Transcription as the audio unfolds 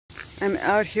I'm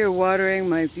out here watering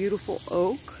my beautiful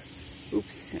oak.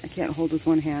 Oops, I can't hold with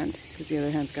one hand because the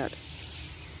other hand's got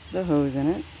the hose in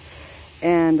it.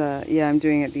 And yeah, I'm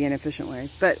doing it the inefficient way.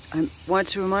 But I want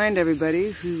to remind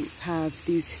everybody who have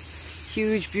these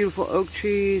huge, beautiful oak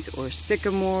trees or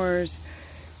sycamores,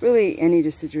 really any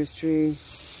deciduous tree.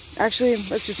 Actually,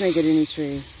 let's just make it any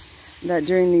tree. That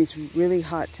during these really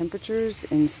hot temperatures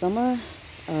in summer,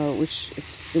 which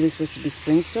it's really supposed to be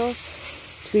spring still,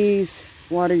 please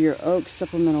water your oaks,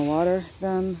 supplemental water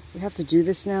them. We have to do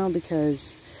this now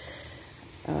because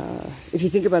if you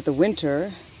think about the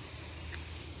winter,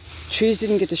 trees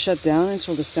didn't get to shut down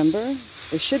until December.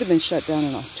 They should have been shut down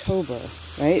in October,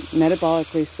 right?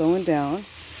 Metabolically slowing down,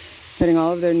 putting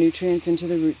all of their nutrients into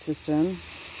the root system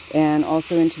and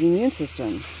also into the immune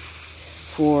system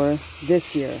for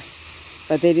this year.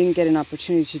 But they didn't get an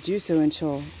opportunity to do so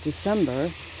until December.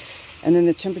 And then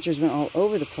the temperatures went all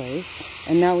over the place.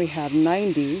 And now we have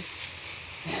 90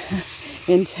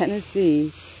 in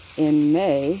Tennessee in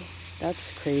May.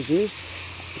 That's crazy.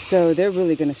 So they're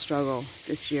really going to struggle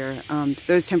this year.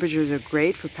 Those temperatures are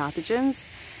great for pathogens,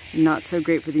 not so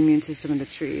great for the immune system of the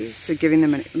tree. So giving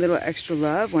them a little extra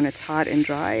love when it's hot and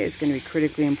dry is going to be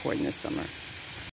critically important this summer.